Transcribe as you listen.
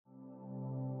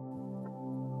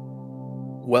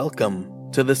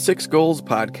Welcome to the Six Goals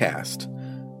Podcast,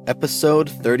 episode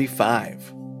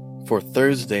 35, for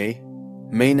Thursday,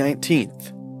 May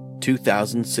 19th,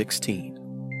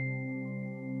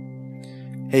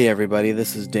 2016. Hey everybody,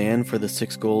 this is Dan for the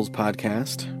Six Goals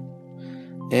Podcast,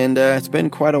 and it's been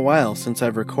quite a while since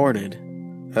I've recorded,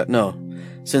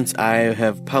 since I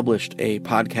have published a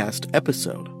podcast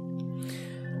episode.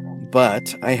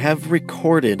 But I have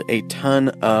recorded a ton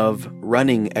of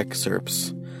running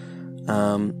excerpts,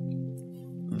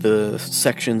 the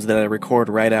sections that I record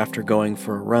right after going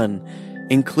for a run,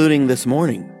 including this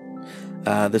morning.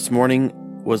 This morning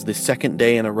was the second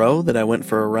day in a row that I went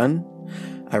for a run.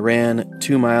 I ran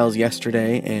 2 miles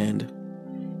yesterday and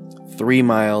 3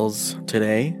 miles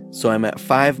today, so I'm at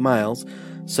 5 miles.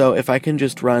 So if I can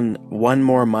just run 1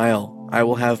 more mile, I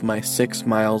will have my 6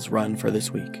 miles run for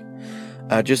this week.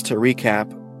 Just to recap,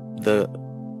 the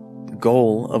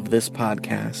goal of this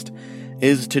podcast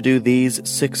is to do these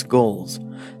 6 goals.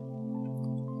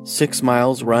 6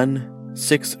 miles run,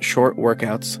 6 short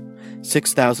workouts,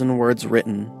 6,000 words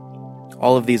written.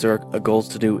 All of these are goals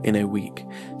to do in a week.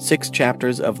 6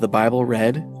 chapters of the Bible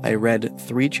read. I read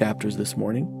 3 chapters this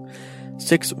morning.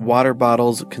 6 water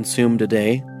bottles consumed a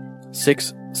day.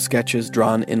 6 sketches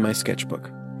drawn in my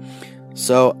sketchbook.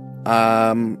 So,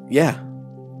 I'm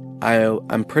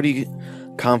pretty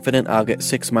confident I'll get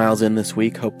 6 miles in this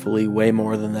week, hopefully way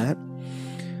more than that.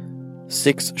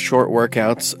 6 short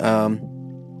workouts.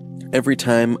 Every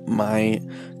time my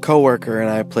coworker and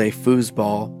I play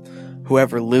foosball,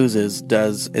 whoever loses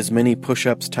does as many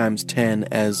push-ups times 10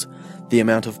 as the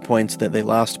amount of points that they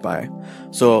lost by.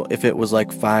 So if it was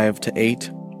like 5 to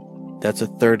 8, that's a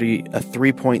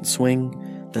 3-point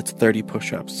swing, that's 30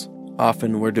 push-ups.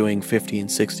 Often we're doing 50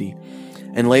 and 60.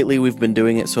 And lately we've been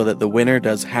doing it so that the winner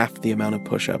does half the amount of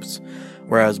push-ups,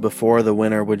 whereas before the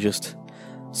winner would just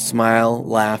smile,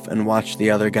 laugh, and watch the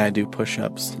other guy do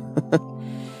push-ups.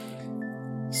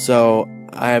 So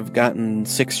I've gotten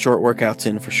 6 short workouts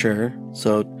in for sure,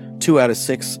 so 2 out of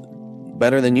 6,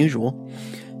 better than usual.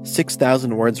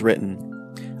 6,000 words written.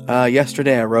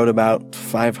 Yesterday I wrote about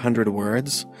 500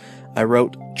 words. I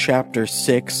wrote chapter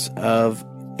 6 of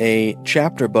a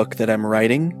chapter book that I'm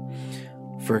writing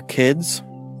for kids.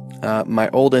 My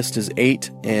oldest is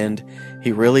 8, and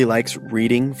he really likes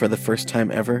reading for the first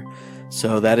time ever,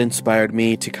 so that inspired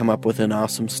me to come up with an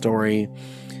awesome story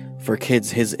for kids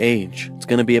his age. It's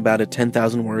going to be about a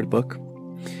 10,000 word book.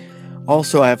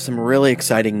 Also, I have some really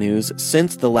exciting news.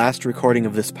 Since the last recording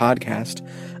of this podcast,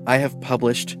 I have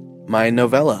published my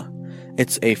novella.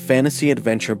 It's a fantasy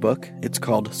adventure book. It's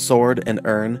called Sword and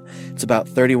Urn. It's about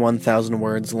 31,000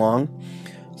 words long.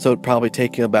 So it'd probably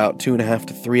take you about 2.5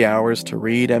 to 3 hours to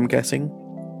read, I'm guessing.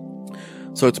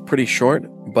 So it's pretty short,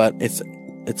 but it's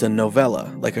a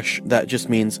novella. That just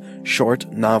means short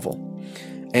novel.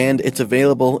 And it's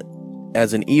available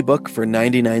as an ebook for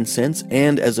 99 cents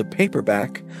and as a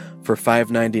paperback for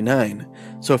 $5.99.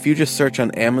 So if you just search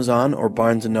on Amazon or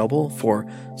Barnes & Noble for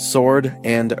Sword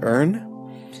and Urn,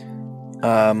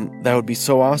 that would be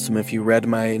so awesome if you read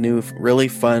my new really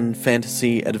fun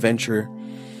fantasy adventure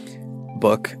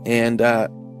book, and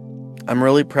I'm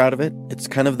really proud of it. It's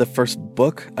kind of the first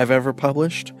book I've ever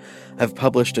published. I've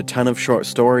published a ton of short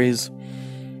stories,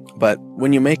 but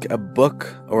when you make a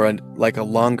book or a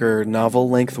longer novel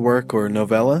length work or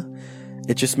novella,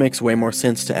 it just makes way more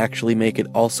sense to actually make it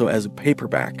also as a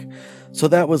paperback. So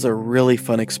that was a really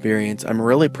fun experience. I'm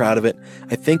really proud of it.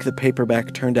 I think the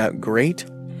paperback turned out great.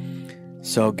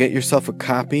 So get yourself a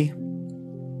copy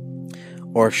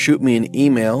or shoot me an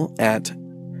email at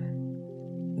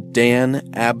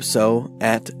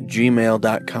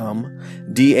danabso@gmail.com,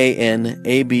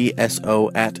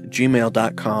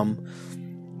 danabso@gmail.com,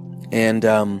 and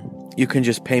you can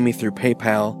just pay me through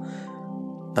PayPal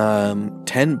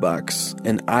 $10,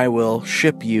 and I will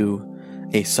ship you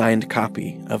a signed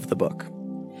copy of the book.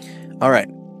 All right,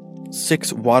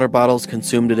 6 water bottles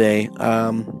consumed a day.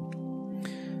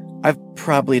 I've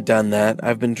probably done that.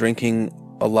 I've been drinking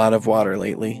a lot of water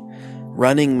lately.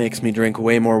 Running makes me drink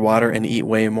way more water and eat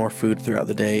way more food throughout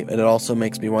the day, and it also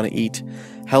makes me want to eat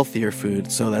healthier food,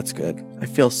 so that's good. I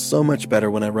feel so much better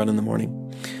when I run in the morning.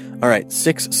 All right,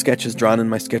 6 sketches drawn in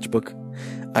my sketchbook.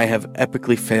 I have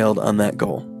epically failed on that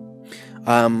goal.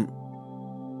 I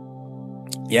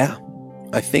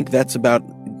think that's about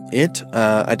it.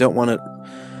 I don't want to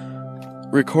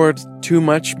record too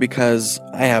much because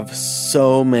I have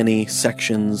so many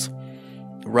sections,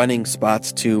 running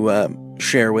spots to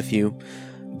share with you,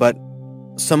 but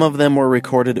some of them were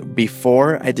recorded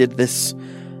before I did this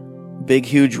big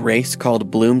huge race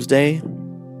called Bloomsday,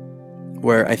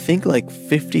 where I think like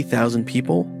 50,000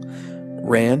 people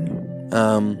ran.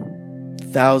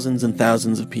 thousands and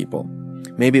thousands of people.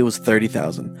 Maybe it was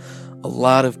 30,000. A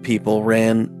lot of people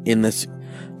ran in this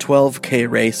 12K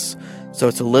race, so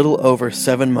it's a little over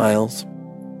 7 miles.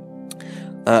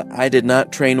 I did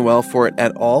not train well for it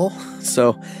at all,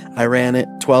 so I ran it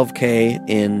 12K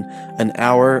in an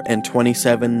hour and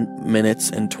 27 minutes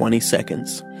and 20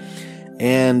 seconds.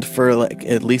 And for like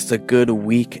at least a good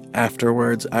week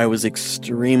afterwards, I was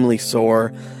extremely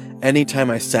sore. Anytime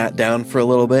I sat down for a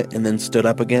little bit and then stood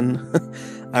up again,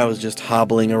 I was just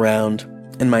hobbling around,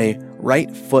 and my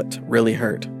right foot really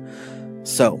hurt.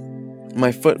 So,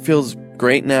 my foot feels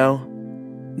great now.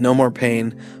 No more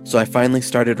pain, so I finally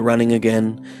started running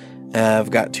again.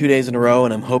 I've got 2 days in a row,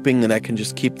 and I'm hoping that I can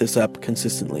just keep this up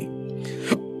consistently.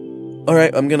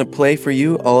 Alright, I'm going to play for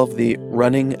you all of the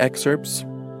running excerpts,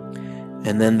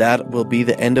 and then that will be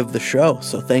the end of the show.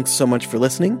 So thanks so much for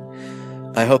listening.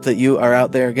 I hope that you are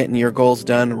out there getting your goals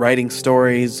done, writing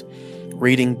stories,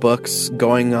 reading books,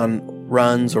 going on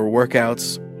runs or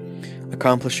workouts,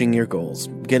 accomplishing your goals,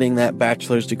 getting that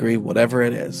bachelor's degree, whatever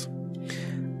it is.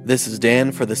 This is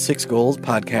Dan for the 6 Goals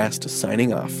Podcast,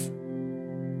 signing off.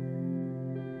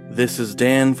 This is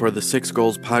Dan for the 6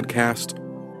 Goals Podcast.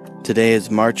 Today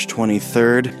is March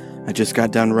 23rd. I just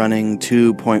got done running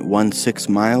 2.16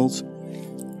 miles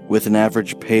with an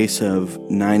average pace of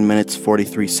 9 minutes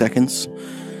 43 seconds.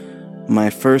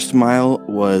 My first mile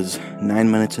was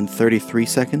 9 minutes and 33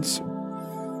 seconds,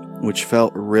 which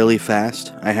felt really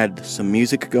fast. I had some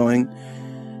music going,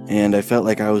 and I felt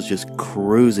like I was just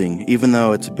cruising, even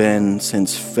though it's been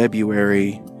since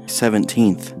February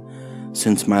 17th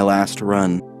since my last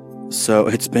run. So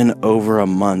it's been over a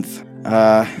month.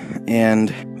 And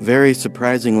very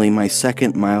surprisingly, my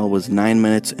second mile was 9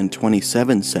 minutes and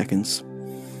 27 seconds.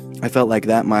 I felt like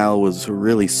that mile was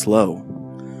really slow.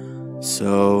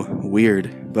 So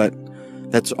weird, but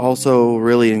that's also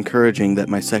really encouraging that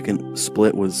my second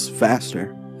split was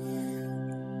faster.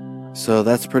 So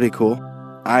that's pretty cool.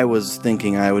 I was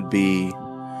thinking I would be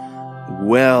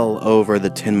well over the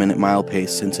 10-minute mile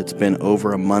pace since it's been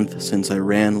over a month since I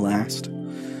ran last.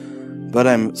 But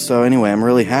I'm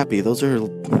really happy. Those are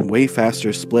way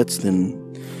faster splits than,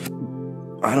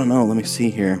 I don't know, let me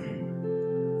see here.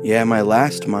 Yeah, my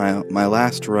last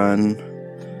run,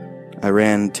 I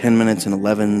ran 10 minutes and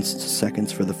 11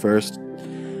 seconds for the first,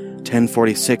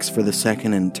 10:46 for the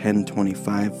second, and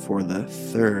 10:25 for the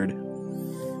third.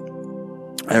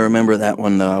 I remember that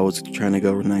one, though. I was trying to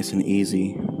go nice and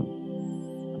easy.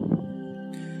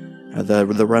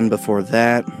 The run before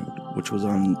that, which was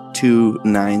on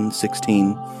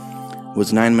 2:9:16,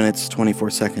 was 9 minutes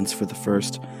 24 seconds for the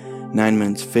first, 9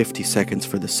 minutes 50 seconds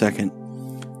for the second.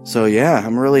 So yeah,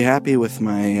 I'm really happy with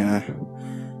my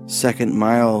second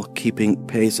mile keeping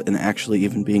pace and actually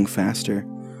even being faster.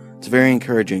 It's very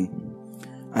encouraging.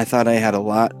 I thought I had a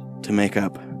lot to make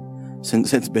up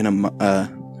since it's been a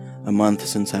month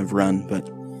since I've run, but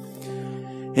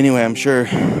anyway, I'm sure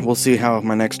we'll see how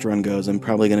my next run goes. I'm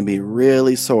probably going to be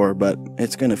really sore, but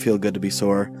it's going to feel good to be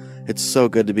sore. It's so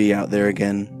good to be out there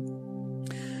again.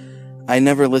 I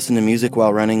never listen to music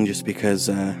while running just because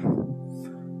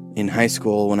in high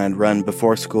school, when I'd run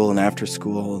before school and after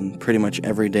school and pretty much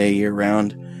every day year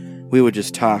round, we would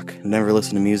just talk, never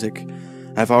listen to music.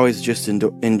 I've always just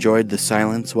enjoyed the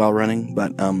silence while running,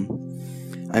 but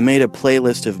I made a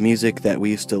playlist of music that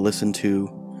we used to listen to,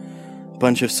 a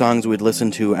bunch of songs we'd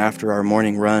listen to after our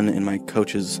morning run in my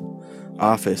coach's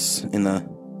office in the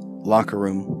locker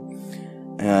room.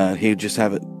 He'd just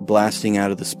have it blasting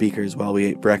out of the speakers while we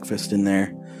ate breakfast in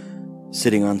there,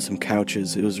 sitting on some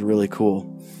couches. It was really cool.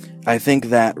 I think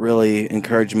that really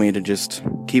encouraged me to just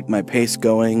keep my pace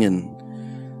going, and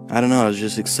I don't know, I was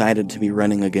just excited to be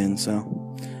running again, so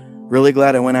really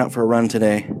glad I went out for a run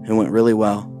today. It went really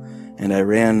well, and I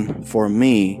ran for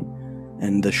me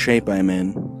and the shape I'm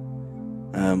in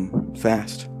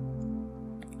fast.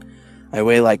 I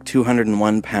weigh like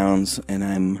 201 pounds, and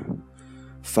I'm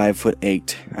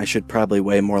 5'8". I should probably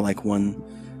weigh more like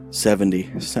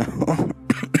 170, so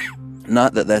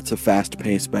not that that's a fast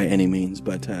pace by any means,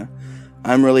 but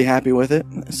I'm really happy with it,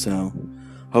 so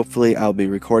hopefully I'll be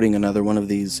recording another one of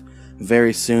these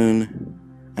very soon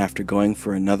after going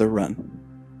for another run.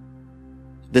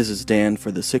 This is Dan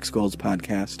for the 6 Goals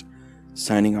Podcast,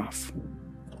 signing off.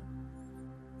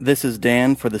 This is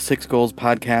Dan for the 6 Goals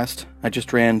Podcast. I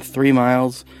just ran 3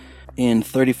 miles in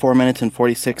 34 minutes and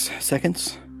 46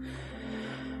 seconds.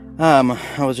 I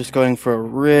was just going for a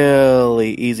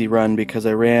really easy run because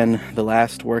I ran the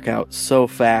last workout so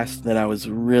fast that I was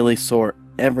really sore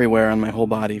everywhere on my whole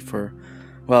body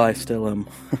I still am.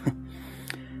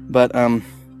 But,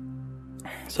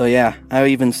 so yeah, I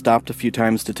even stopped a few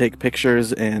times to take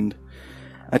pictures, and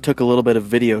I took a little bit of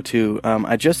video too.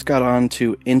 I just got on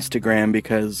to Instagram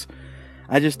because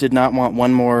I just did not want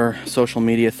one more social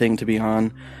media thing to be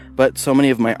on. But so many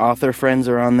of my author friends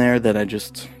are on there that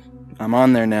I'm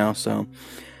on there now, so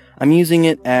I'm using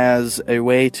it as a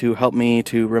way to help me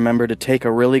to remember to take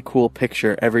a really cool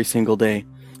picture every single day,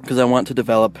 because I want to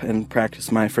develop and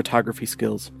practice my photography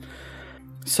skills.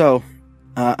 So,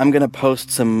 I'm going to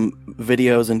post some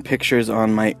videos and pictures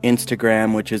on my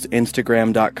Instagram, which is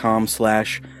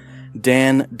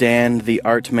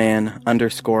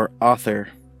instagram.com/dantheartman_author.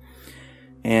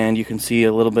 And you can see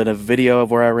a little bit of video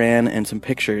of where I ran and some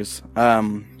pictures.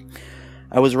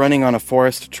 I was running on a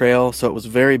forest trail, so it was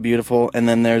very beautiful, and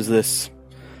then there's this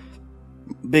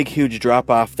big, huge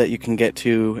drop-off that you can get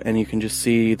to, and you can just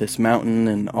see this mountain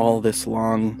and all this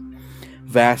long,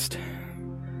 vast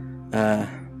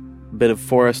bit of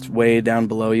forest way down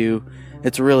below you.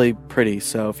 It's really pretty,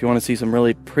 so if you want to see some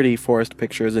really pretty forest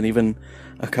pictures and even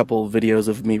a couple videos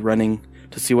of me running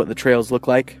to see what the trails look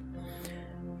like,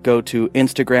 go to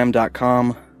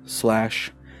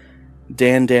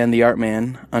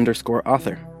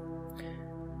instagram.com/dantheartman_author.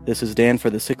 This is Dan for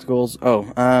the 6 goals.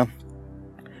 I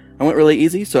went really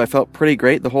easy, so I felt pretty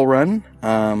great the whole run.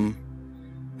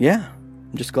 Yeah,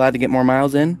 I'm just glad to get more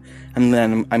miles in, and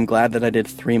then I'm glad that I did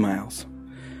 3 miles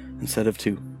instead of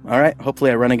 2. Alright,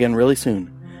 hopefully I run again really soon.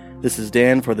 This is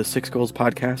Dan for the 6 Goals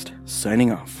Podcast,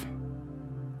 signing off.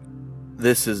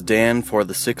 This is Dan for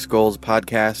the 6 Goals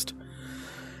Podcast.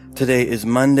 Today is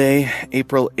Monday,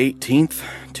 April 18th,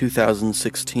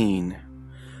 2016.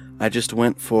 I just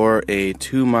went for a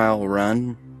 2-mile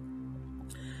run.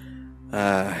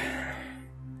 And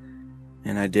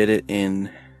I did it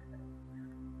in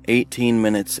 18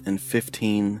 minutes and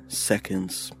 15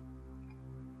 seconds.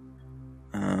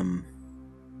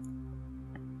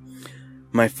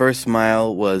 My first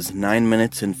mile was 9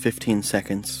 minutes and 15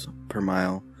 seconds per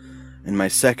mile, and my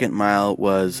second mile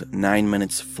was 9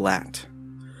 minutes flat.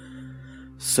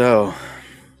 So,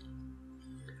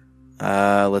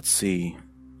 let's see.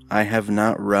 I have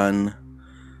not run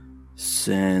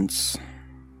since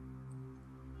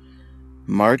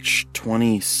March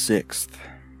 26th.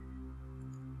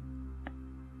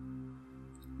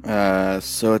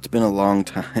 So it's been a long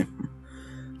time.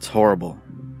 It's horrible.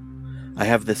 I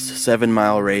have this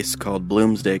 7-mile race called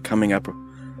Bloomsday coming up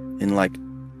in like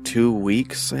 2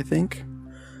 weeks, I think.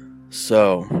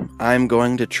 So, I'm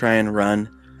going to try and run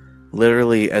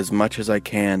literally as much as I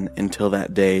can until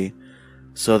that day,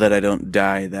 so that I don't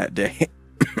die that day.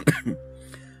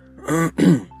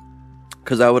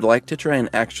 Because I would like to try and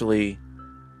actually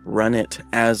run it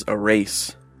as a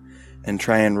race, and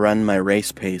try and run my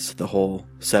race pace the whole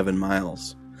 7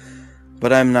 miles.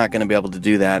 But I'm not going to be able to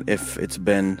do that if it's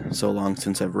been so long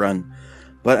since I've run.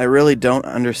 But I really don't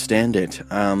understand it.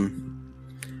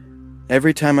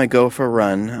 Every time I go for a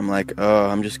run, I'm like, oh,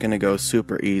 I'm just going to go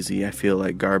super easy. I feel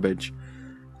like garbage.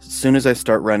 As soon as I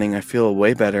start running, I feel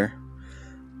way better.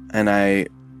 And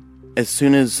as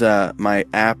soon as my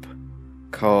app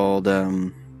called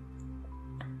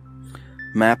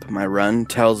Map My Run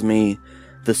tells me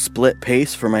the split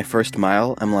pace for my first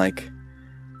mile, I'm like,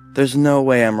 there's no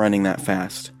way I'm running that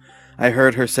fast. I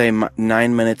heard her say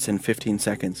 9 minutes and 15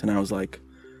 seconds, and I was like,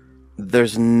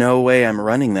 there's no way I'm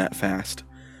running that fast.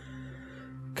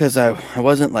 Because I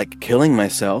wasn't, like, killing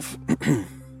myself,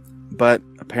 but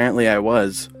apparently I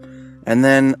was. And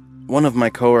then one of my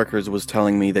coworkers was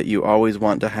telling me that you always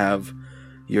want to have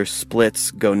your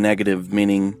splits go negative,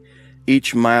 meaning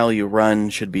each mile you run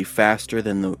should be faster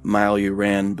than the mile you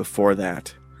ran before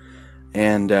that.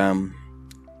 And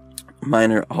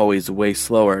mine are always way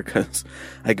slower because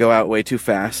I go out way too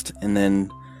fast and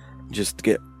then just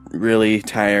get really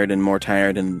tired and more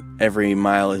tired, and every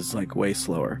mile is like way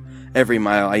slower. Every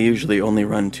mile I usually only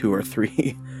run 2 or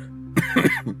 3.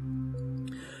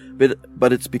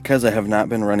 But it's because I have not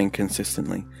been running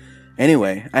consistently.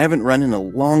 Anyway, I haven't run in a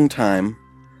long time,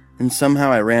 and somehow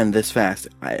I ran this fast.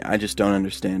 I just don't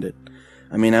understand it.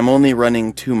 I mean, I'm only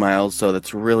running 2 miles, so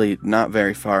that's really not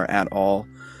very far at all.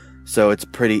 So it's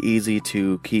pretty easy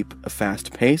to keep a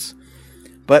fast pace.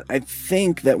 But I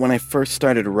think that when I first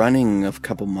started running a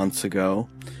couple months ago,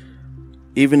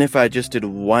 even if I just did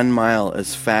 1 mile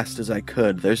as fast as I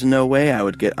could, there's no way I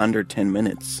would get under 10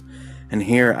 minutes. And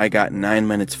here I got 9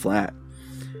 minutes flat.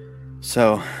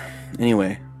 So,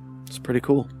 anyway, it's pretty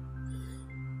cool.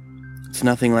 It's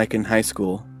nothing like in high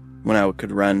school when I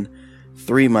could run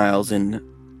 3 miles in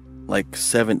like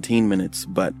 17 minutes,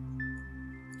 but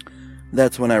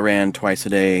that's when I ran twice a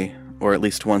day, or at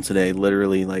least once a day,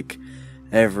 literally like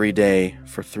every day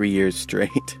for 3 years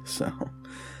straight. So,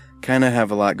 kind of have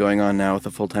a lot going on now with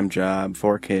a full-time job,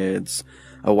 4 kids,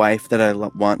 a wife that I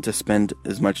want to spend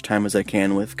as much time as I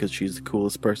can with because she's the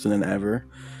coolest person ever,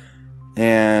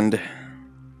 and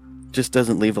just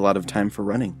doesn't leave a lot of time for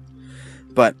running.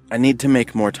 But I need to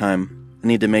make more time. I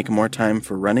need to make more time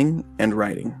for running and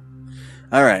writing.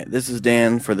 All right, this is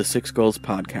Dan for the 6 Goals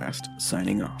Podcast,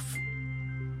 signing off.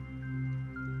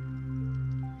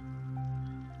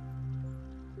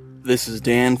 This is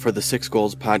Dan for the 6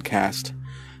 Goals Podcast.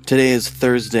 Today is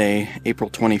Thursday, April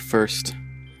 21st,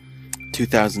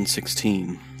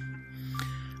 2016.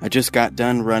 I just got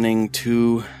done running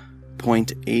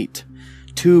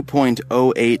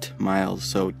 2.08 miles,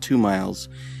 so 2 miles,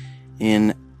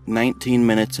 in 19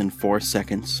 minutes and 4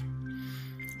 seconds.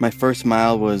 My first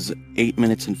mile was 8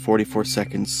 minutes and 44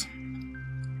 seconds.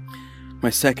 My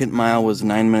second mile was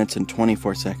 9 minutes and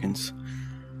 24 seconds.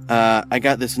 I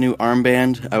got this new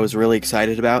armband I was really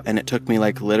excited about, and it took me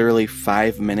like literally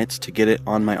 5 minutes to get it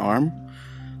on my arm.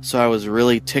 So I was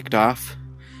really ticked off,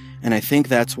 and I think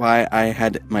that's why I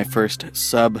had my first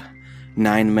sub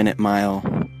 9-minute mile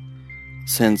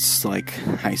since like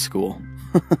high school.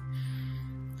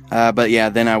 But yeah,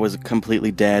 then I was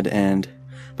completely dead,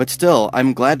 but still,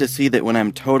 I'm glad to see that when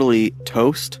I'm totally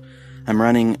toast, I'm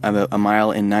running a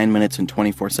mile in 9 minutes and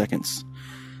 24 seconds.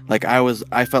 Like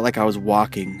I felt like I was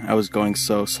walking. I was going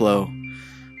so slow.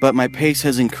 But my pace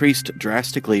has increased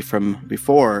drastically from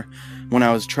before, when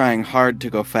I was trying hard to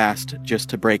go fast just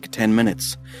to break 10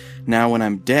 minutes. Now when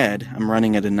I'm dead, I'm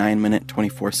running at a 9-minute,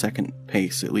 24-second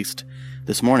pace, at least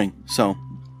this morning. So,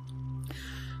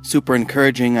 super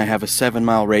encouraging. I have a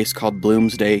 7-mile race called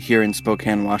Bloomsday here in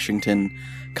Spokane, Washington,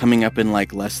 coming up in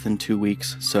like less than 2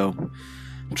 weeks. So,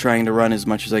 I'm trying to run as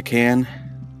much as I can.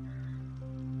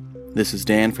 This is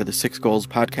Dan for the 6 Goals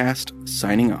Podcast,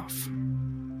 signing off.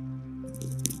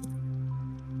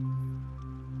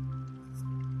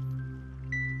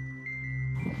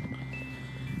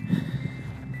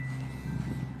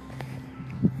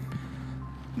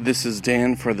 This is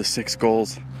Dan for the 6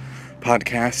 Goals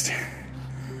Podcast.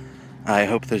 I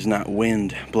hope there's not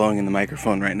wind blowing in the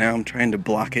microphone right now. I'm trying to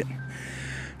block it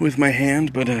with my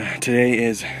hand, but today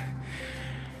is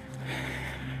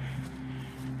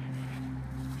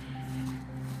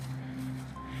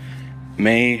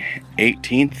May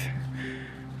 18th,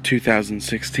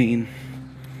 2016,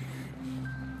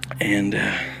 and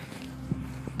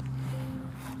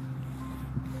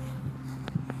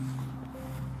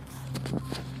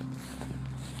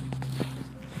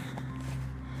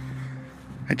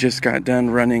I just got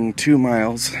done running 2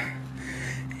 miles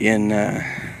in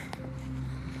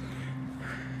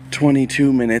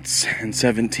 22 minutes and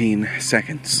 17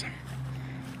 seconds.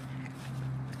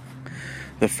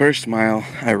 The first mile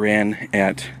I ran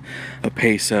at a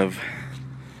pace of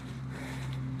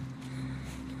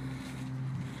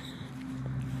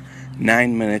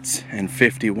 9 minutes and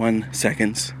 51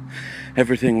 seconds.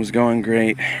 Everything was going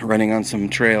great, running on some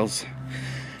trails.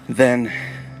 Then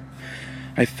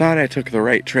I thought I took the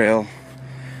right trail,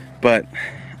 but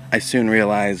I soon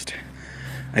realized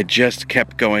I just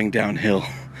kept going downhill,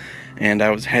 and I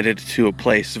was headed to a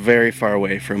place very far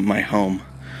away from my home.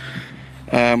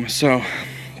 So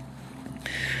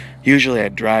usually I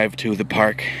drive to the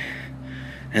park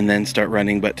and then start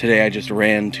running, but today I just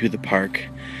ran to the park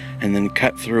and then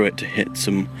cut through it to hit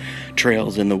some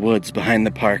trails in the woods behind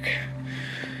the park.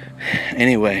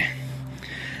 Anyway,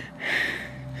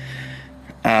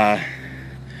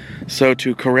 so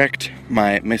to correct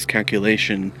my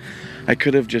miscalculation, I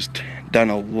could have just done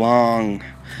a long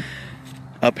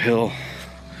uphill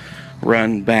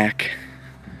run back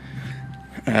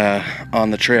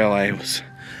on the trail I was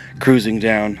cruising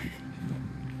down,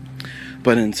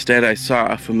 but instead I saw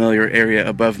a familiar area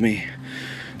above me,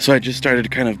 so I just started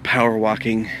kind of power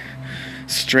walking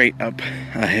straight up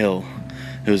a hill.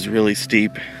 It was really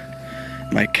steep.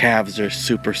 My calves are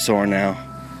super sore now,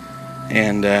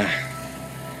 and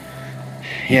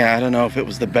yeah, I don't know if it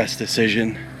was the best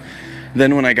decision.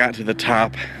 Then when I got to the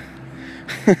top,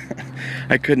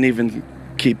 I couldn't even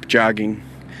keep jogging.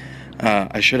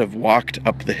 I should have walked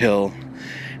up the hill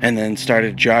and then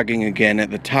started jogging again at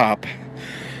the top,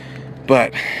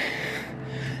 but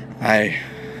I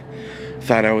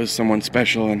thought I was someone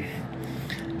special and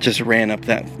just ran up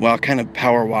that, well, kind of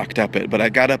power walked up it, but I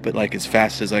got up it like as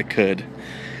fast as I could,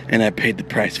 and I paid the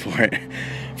price for it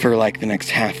for like the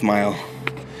next half mile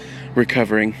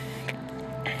recovering.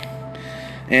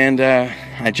 And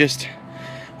I just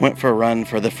went for a run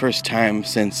for the first time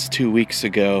since 2 weeks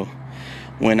ago,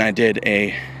 when I did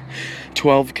a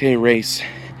 12K race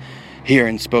here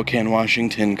in Spokane,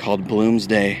 Washington called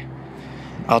Bloomsday.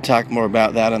 I'll talk more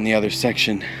about that on the other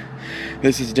section.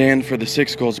 This is Dan for the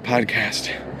 6 Goals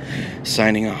Podcast,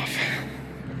 signing off.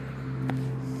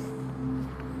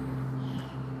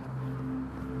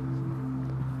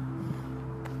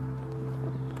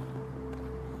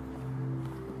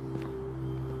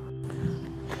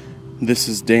 This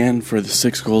is Dan for the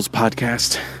Six Goals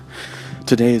Podcast.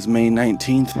 Today is May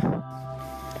 19th,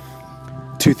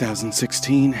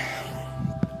 2016.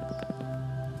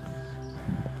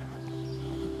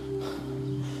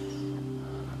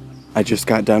 I just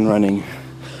got done running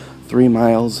 3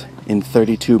 miles in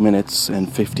 32 minutes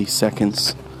and 50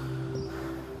 seconds.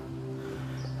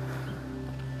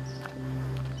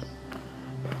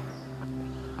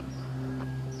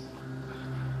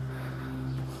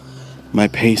 My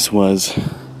pace was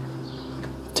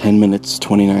 10 minutes,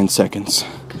 29 seconds,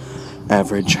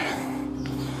 average.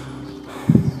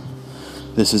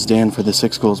 This is Dan for the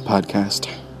Six Goals Podcast,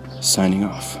 signing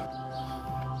off.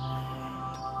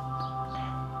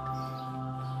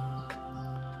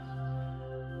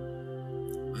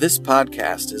 This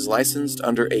podcast is licensed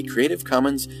under a Creative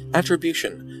Commons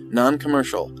Attribution,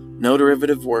 Non-Commercial, No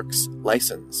Derivative Works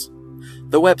license.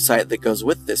 The website that goes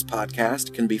with this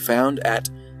podcast can be found at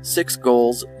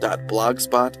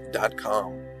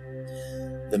sixgoals.blogspot.com.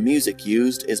 The music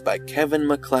used is by Kevin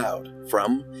MacLeod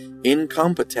from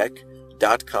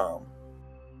Incompetech.com.